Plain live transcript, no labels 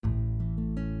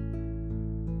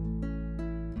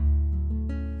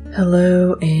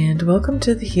Hello and welcome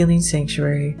to the Healing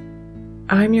Sanctuary.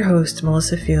 I'm your host,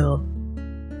 Melissa Field,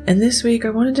 and this week I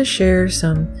wanted to share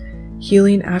some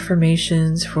healing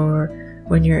affirmations for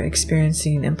when you're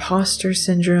experiencing imposter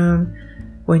syndrome,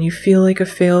 when you feel like a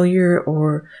failure,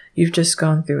 or you've just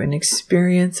gone through an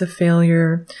experience of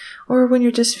failure, or when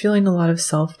you're just feeling a lot of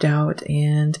self-doubt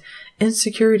and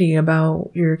insecurity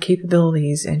about your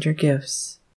capabilities and your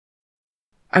gifts.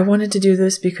 I wanted to do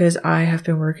this because I have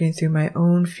been working through my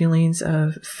own feelings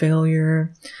of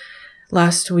failure.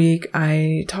 Last week,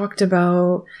 I talked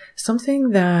about something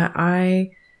that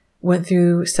I went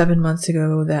through 7 months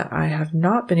ago that I have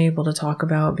not been able to talk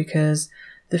about because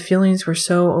the feelings were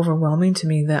so overwhelming to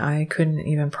me that I couldn't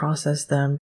even process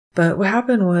them. But what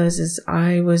happened was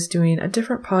I was doing a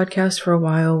different podcast for a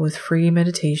while with free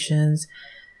meditations,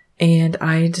 and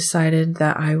I decided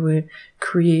that I would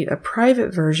create a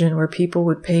private version where people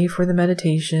would pay for the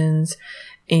meditations,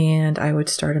 and I would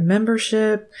start a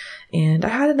membership. And I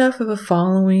had enough of a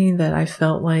following that I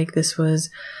felt like this was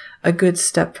a good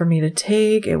step for me to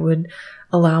take. It would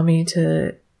allow me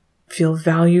to feel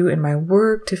value in my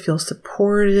work, to feel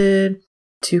supported,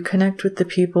 to connect with the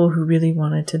people who really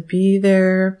wanted to be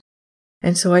there.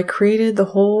 And so I created the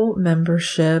whole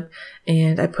membership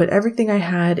and I put everything I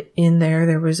had in there.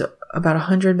 There was about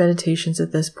 100 meditations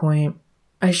at this point.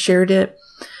 I shared it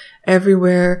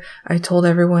everywhere. I told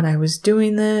everyone I was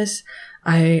doing this.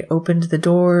 I opened the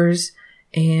doors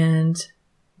and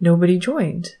nobody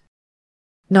joined.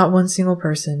 Not one single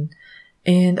person.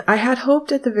 And I had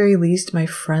hoped at the very least my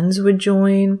friends would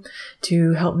join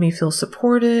to help me feel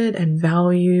supported and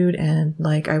valued and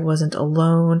like I wasn't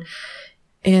alone.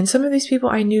 And some of these people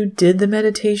I knew did the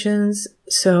meditations,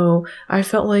 so I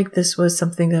felt like this was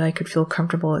something that I could feel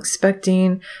comfortable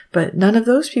expecting, but none of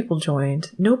those people joined.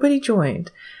 Nobody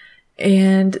joined.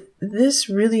 And this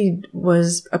really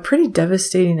was a pretty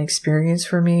devastating experience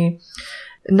for me,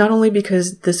 not only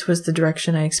because this was the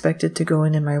direction I expected to go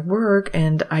in my work,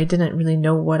 and I didn't really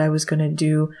know what I was going to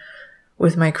do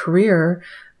with my career,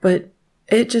 but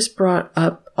it just brought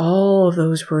up all of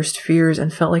those worst fears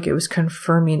and felt like it was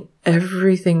confirming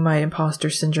everything my imposter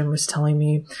syndrome was telling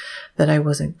me, that I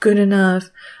wasn't good enough.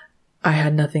 I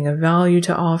had nothing of value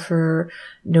to offer.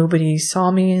 Nobody saw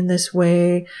me in this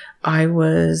way. I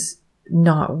was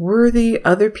not worthy.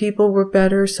 Other people were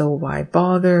better, so why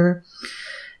bother?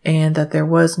 And that there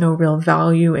was no real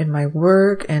value in my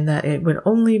work and that it would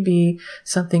only be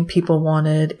something people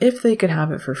wanted if they could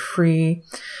have it for free.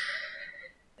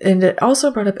 And it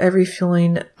also brought up every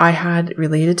feeling I had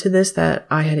related to this that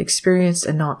I had experienced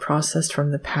and not processed from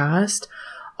the past.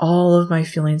 All of my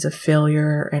feelings of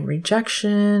failure and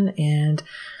rejection and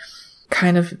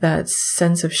kind of that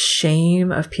sense of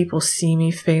shame of people see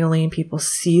me failing, people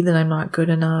see that I'm not good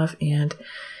enough. And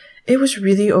it was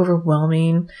really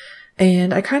overwhelming.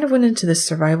 And I kind of went into this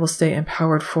survival state and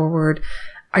powered forward.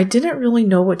 I didn't really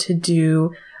know what to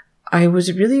do. I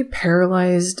was really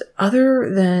paralyzed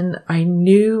other than I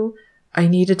knew I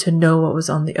needed to know what was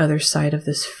on the other side of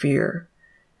this fear.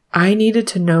 I needed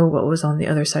to know what was on the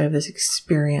other side of this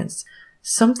experience.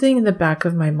 Something in the back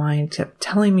of my mind kept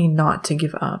telling me not to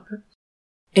give up.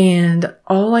 And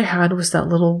all I had was that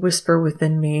little whisper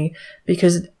within me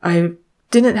because I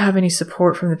didn't have any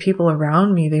support from the people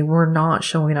around me. They were not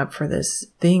showing up for this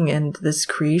thing and this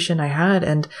creation I had.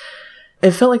 And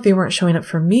it felt like they weren't showing up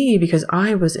for me because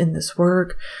I was in this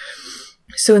work.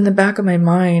 So in the back of my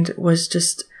mind was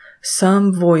just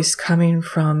some voice coming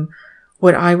from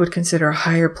what I would consider a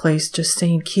higher place, just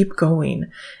saying, keep going,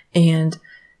 and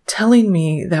telling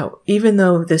me that even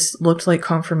though this looked like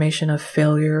confirmation of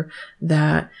failure,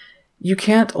 that you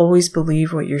can't always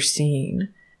believe what you're seeing.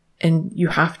 And you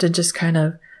have to just kind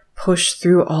of push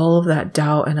through all of that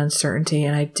doubt and uncertainty.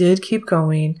 And I did keep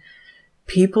going.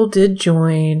 People did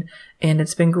join, and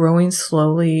it's been growing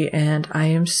slowly, and I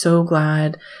am so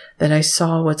glad that I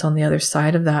saw what's on the other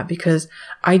side of that because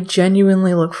I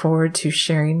genuinely look forward to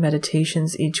sharing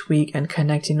meditations each week and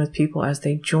connecting with people as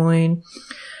they join.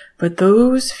 But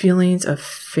those feelings of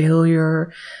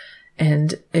failure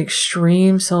and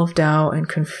extreme self-doubt and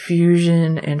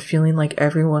confusion and feeling like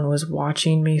everyone was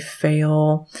watching me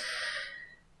fail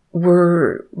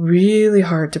were really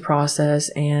hard to process,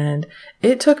 and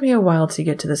it took me a while to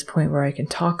get to this point where I can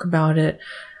talk about it,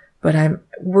 but I'm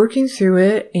working through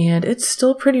it and it's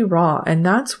still pretty raw, and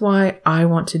that's why I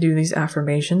want to do these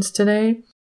affirmations today.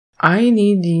 I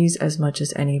need these as much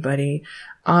as anybody.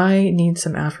 I need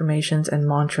some affirmations and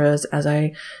mantras as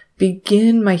I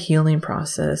begin my healing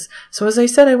process. So as I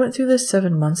said, I went through this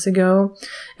 7 months ago,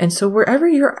 and so wherever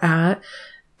you're at,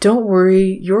 don't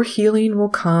worry, your healing will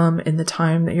come in the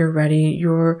time that you're ready.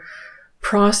 Your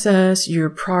process your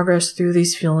progress through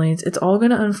these feelings. It's all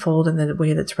going to unfold in the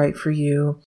way that's right for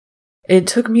you. It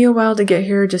took me a while to get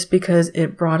here just because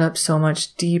it brought up so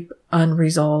much deep,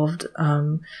 unresolved,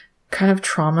 kind of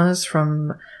traumas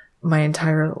from my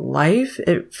entire life.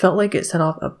 It felt like it set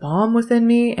off a bomb within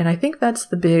me. And I think that's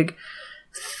the big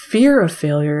fear of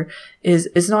failure is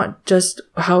it's not just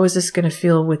how is this going to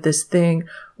feel with this thing?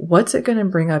 What's it going to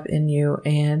bring up in you?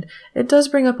 And it does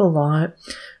bring up a lot,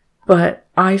 but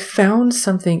I found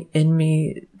something in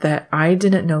me that I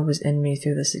didn't know was in me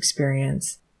through this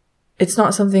experience. It's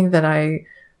not something that I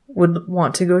would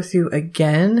want to go through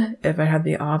again if I had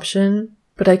the option,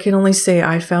 but I can only say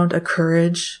I found a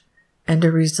courage and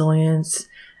a resilience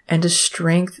and a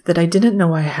strength that I didn't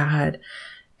know I had.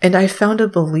 And I found a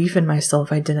belief in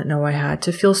myself I didn't know I had,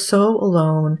 to feel so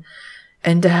alone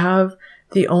and to have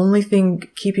the only thing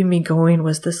keeping me going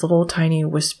was this little tiny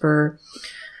whisper,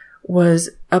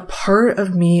 was a part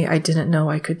of me I didn't know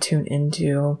I could tune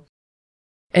into.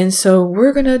 And so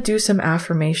we're going to do some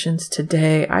affirmations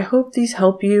today. I hope these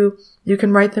help you. You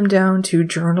can write them down to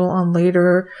journal on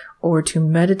later or to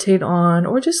meditate on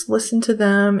or just listen to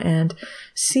them and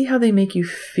see how they make you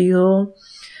feel.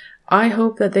 I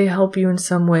hope that they help you in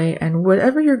some way, and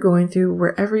whatever you're going through,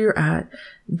 wherever you're at,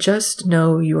 just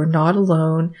know you are not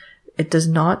alone. It does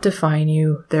not define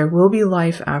you. There will be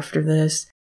life after this.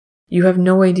 You have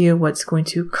no idea what's going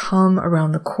to come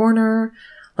around the corner.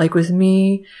 Like with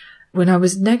me, when I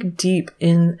was neck deep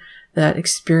in that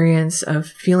experience of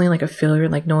feeling like a failure,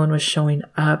 like no one was showing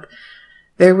up,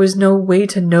 there was no way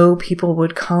to know people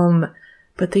would come,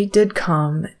 but they did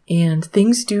come, and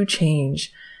things do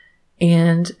change.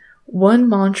 And one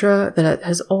mantra that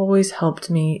has always helped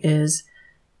me is,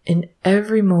 in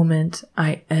every moment,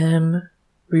 I am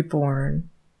reborn.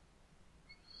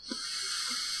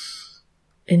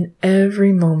 In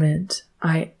every moment,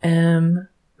 I am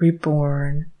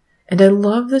reborn. And I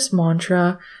love this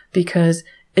mantra because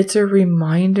it's a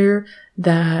reminder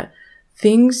that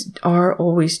things are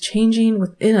always changing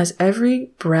within us.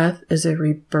 Every breath is a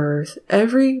rebirth.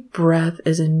 Every breath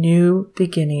is a new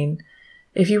beginning.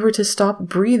 If you were to stop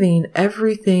breathing,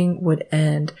 everything would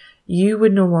end. You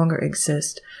would no longer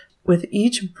exist. With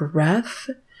each breath,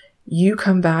 you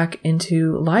come back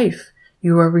into life.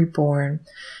 You are reborn.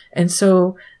 And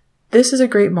so this is a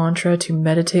great mantra to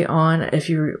meditate on if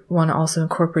you want to also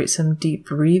incorporate some deep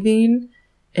breathing.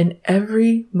 In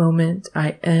every moment,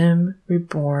 I am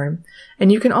reborn.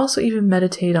 And you can also even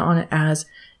meditate on it as,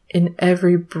 in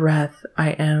every breath,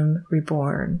 I am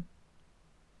reborn.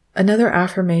 Another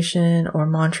affirmation or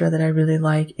mantra that I really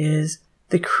like is,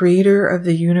 the creator of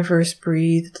the universe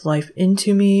breathed life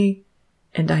into me,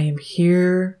 and I am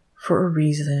here for a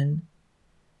reason.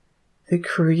 The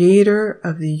creator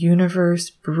of the universe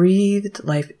breathed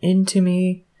life into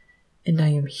me, and I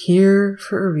am here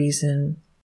for a reason.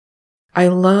 I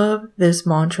love this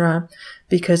mantra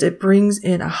because it brings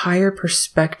in a higher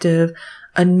perspective,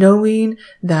 a knowing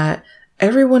that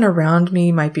everyone around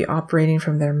me might be operating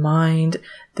from their mind,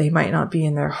 they might not be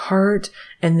in their heart,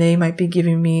 and they might be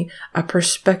giving me a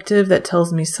perspective that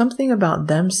tells me something about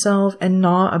themselves and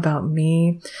not about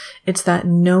me. It's that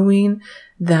knowing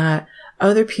that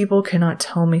other people cannot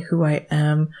tell me who I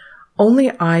am.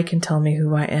 Only I can tell me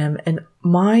who I am, and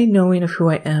my knowing of who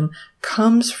I am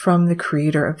comes from the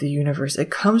creator of the universe.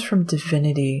 It comes from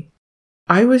divinity.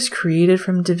 I was created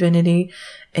from divinity,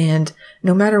 and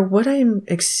no matter what I'm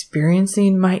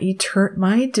experiencing, my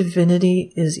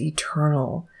divinity is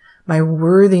eternal. My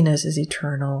worthiness is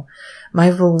eternal. My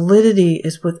validity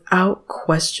is without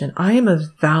question. I am a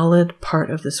valid part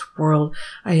of this world.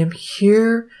 I am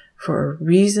here for a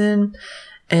reason,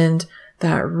 and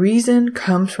that reason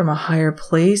comes from a higher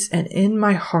place, and in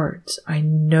my heart, I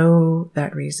know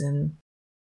that reason.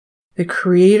 The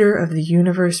creator of the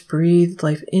universe breathed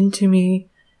life into me.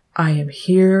 I am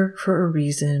here for a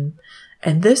reason.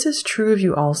 And this is true of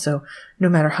you also. No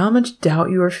matter how much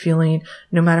doubt you are feeling,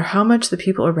 no matter how much the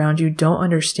people around you don't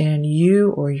understand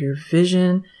you or your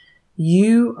vision,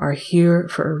 you are here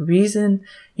for a reason.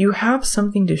 You have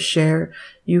something to share.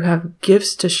 You have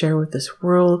gifts to share with this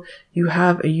world. You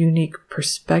have a unique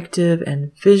perspective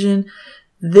and vision.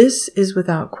 This is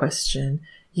without question.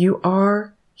 You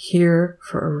are here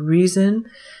for a reason,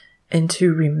 and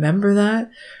to remember that,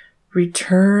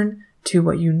 return to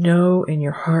what you know in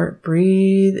your heart.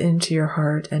 Breathe into your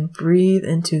heart and breathe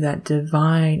into that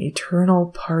divine, eternal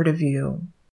part of you.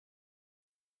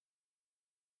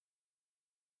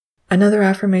 Another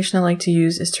affirmation I like to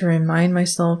use is to remind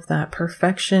myself that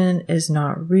perfection is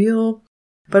not real,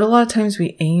 but a lot of times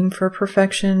we aim for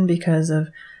perfection because of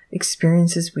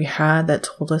experiences we had that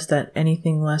told us that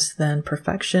anything less than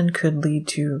perfection could lead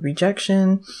to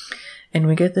rejection. And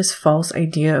we get this false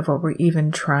idea of what we're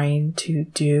even trying to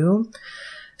do.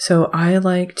 So I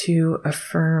like to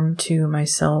affirm to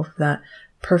myself that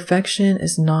perfection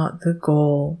is not the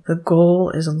goal. The goal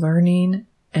is learning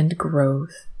and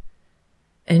growth.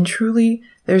 And truly,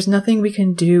 there's nothing we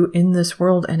can do in this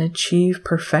world and achieve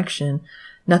perfection.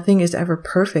 Nothing is ever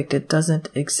perfect. It doesn't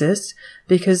exist,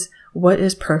 because what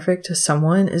is perfect to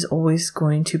someone is always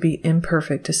going to be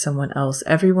imperfect to someone else.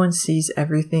 Everyone sees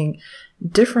everything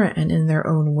different and in their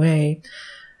own way.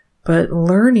 But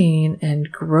learning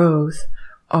and growth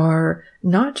are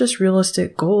not just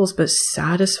realistic goals, but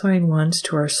satisfying ones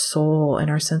to our soul and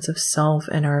our sense of self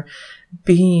and our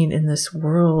being in this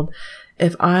world.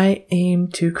 If I aim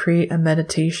to create a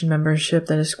meditation membership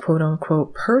that is quote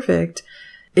unquote perfect,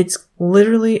 it's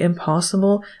literally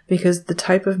impossible, because the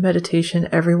type of meditation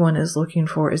everyone is looking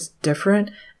for is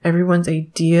different. Everyone's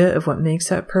idea of what makes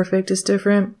that perfect is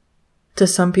different. To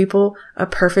some people, a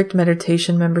perfect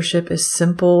meditation membership is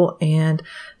simple and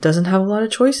doesn't have a lot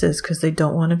of choices because they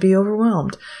don't want to be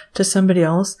overwhelmed. To somebody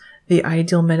else, the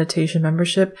ideal meditation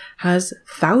membership has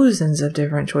thousands of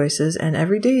different choices, and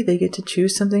every day they get to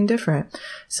choose something different.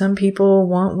 Some people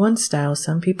want one style,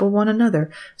 some people want another.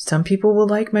 Some people will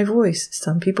like my voice,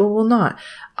 some people will not.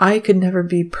 I could never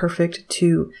be perfect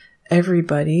to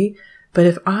everybody, but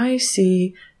if I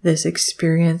see this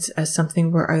experience as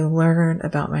something where I learn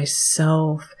about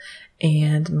myself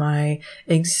and my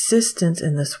existence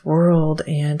in this world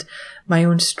and my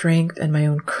own strength and my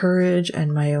own courage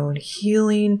and my own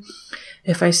healing,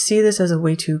 if I see this as a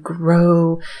way to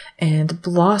grow and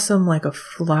blossom like a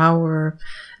flower,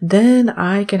 then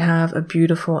I can have a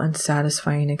beautiful and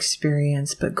satisfying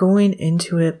experience. But going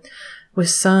into it with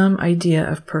some idea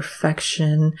of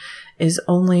perfection is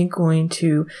only going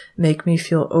to make me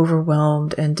feel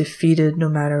overwhelmed and defeated no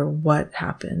matter what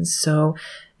happens. So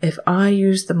if I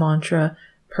use the mantra,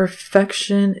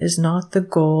 perfection is not the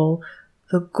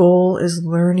goal is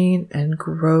learning and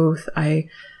growth, I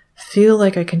feel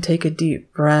like I can take a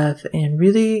deep breath and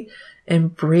really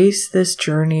embrace this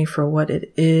journey for what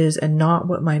it is and not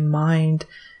what my mind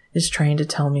is trying to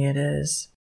tell me it is.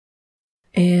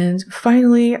 And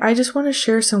finally, I just want to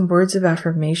share some words of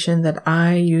affirmation that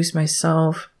I use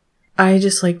myself. I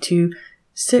just like to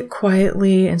sit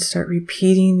quietly and start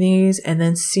repeating these and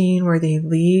then seeing where they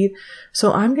lead.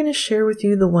 So I'm going to share with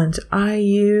you the ones I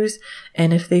use,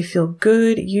 and if they feel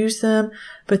good, use them.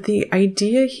 But the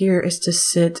idea here is to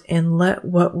sit and let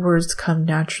what words come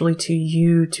naturally to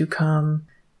you to come.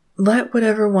 Let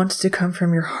whatever wants to come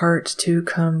from your heart to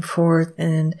come forth,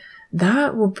 and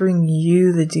that will bring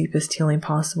you the deepest healing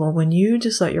possible when you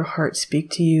just let your heart speak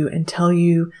to you and tell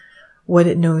you what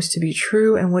it knows to be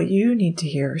true and what you need to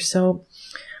hear. So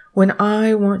when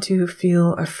I want to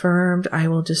feel affirmed, I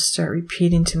will just start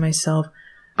repeating to myself,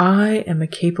 I am a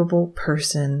capable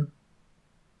person.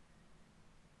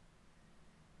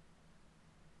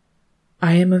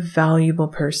 I am a valuable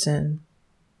person.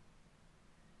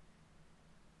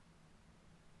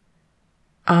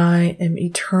 I am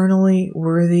eternally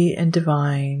worthy and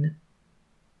divine.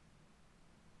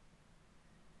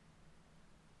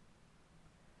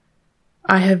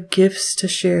 I have gifts to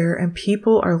share, and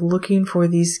people are looking for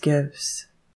these gifts.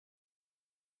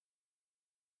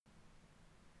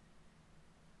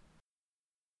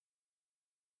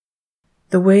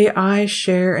 The way I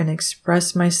share and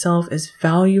express myself is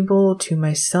valuable to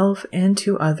myself and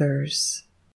to others.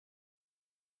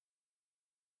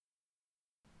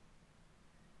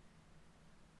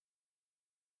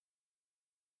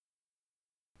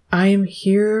 I am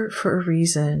here for a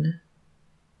reason.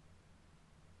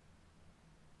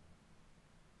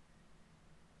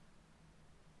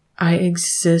 I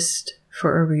exist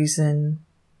for a reason.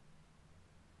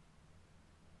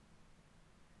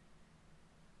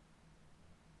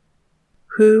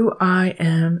 Who I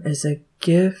am is a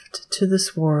gift to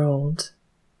this world.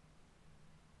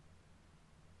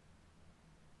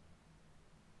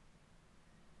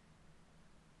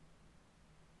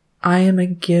 I am a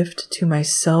gift to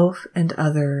myself and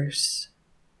others.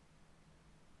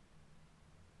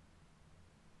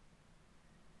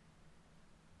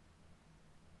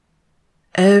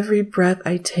 Every breath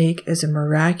I take is a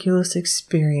miraculous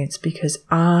experience because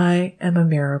I am a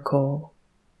miracle.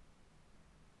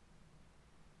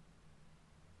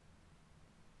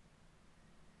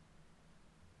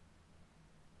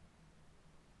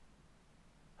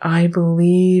 I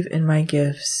believe in my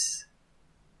gifts.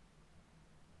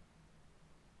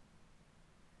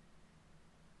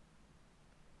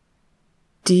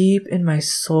 Deep in my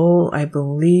soul, I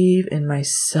believe in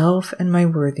myself and my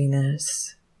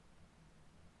worthiness.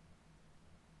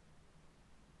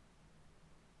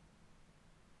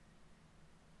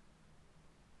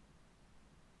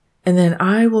 And then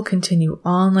I will continue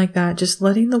on like that, just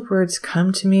letting the words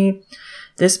come to me.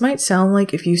 This might sound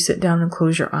like if you sit down and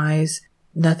close your eyes,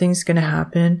 nothing's going to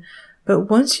happen. But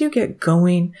once you get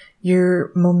going,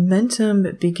 your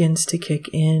momentum begins to kick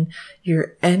in,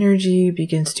 your energy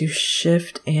begins to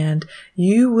shift, and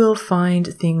you will find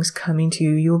things coming to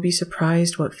you. You will be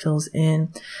surprised what fills in.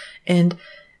 And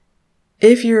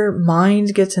if your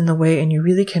mind gets in the way and you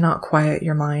really cannot quiet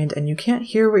your mind and you can't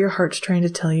hear what your heart's trying to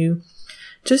tell you,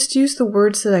 just use the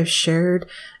words that I've shared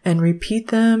and repeat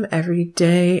them every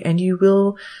day, and you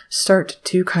will start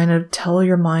to kind of tell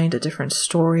your mind a different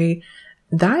story.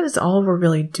 That is all we're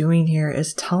really doing here,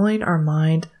 is telling our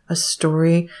mind a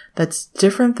story that's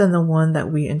different than the one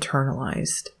that we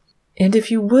internalized. And if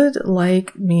you would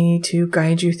like me to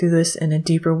guide you through this in a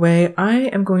deeper way, I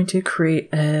am going to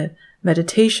create a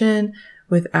meditation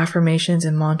with affirmations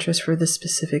and mantras for this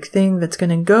specific thing that's going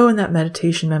to go in that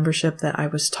meditation membership that I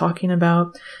was talking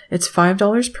about. It's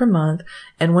 $5 per month.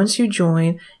 And once you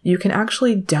join, you can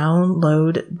actually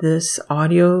download this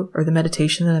audio or the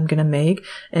meditation that I'm going to make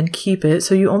and keep it.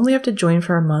 So you only have to join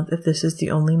for a month if this is the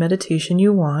only meditation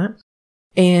you want.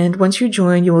 And once you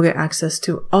join, you will get access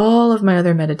to all of my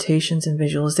other meditations and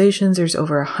visualizations. There's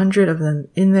over 100 of them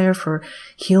in there for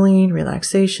healing,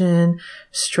 relaxation,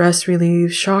 stress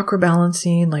relief, chakra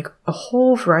balancing, like a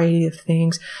whole variety of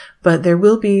things. But there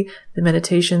will be the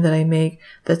meditation that I make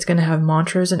that's going to have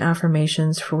mantras and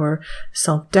affirmations for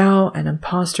self-doubt and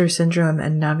imposter syndrome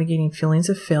and navigating feelings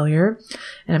of failure.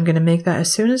 And I'm going to make that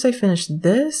as soon as I finish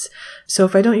this. So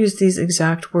if I don't use these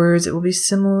exact words, it will be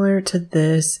similar to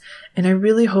this. And I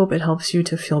really hope it helps you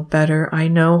to feel better. I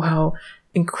know how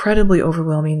incredibly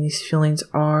overwhelming these feelings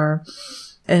are.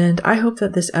 And I hope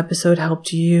that this episode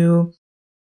helped you.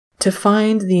 To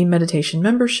find the meditation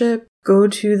membership, go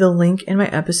to the link in my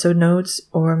episode notes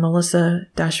or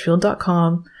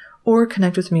melissa-field.com, or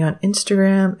connect with me on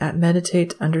Instagram at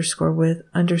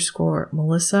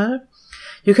meditate_with_Melissa.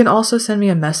 You can also send me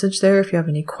a message there if you have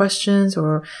any questions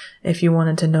or if you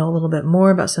wanted to know a little bit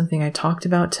more about something I talked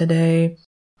about today.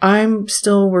 I'm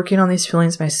still working on these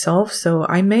feelings myself, so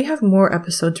I may have more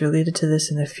episodes related to this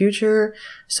in the future.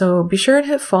 So be sure and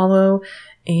hit follow,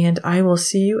 and I will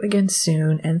see you again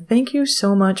soon. And thank you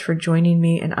so much for joining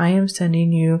me, and I am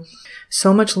sending you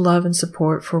so much love and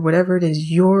support for whatever it is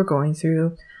you're going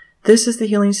through. This is the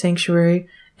Healing Sanctuary,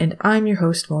 and I'm your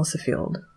host, Melissa Field.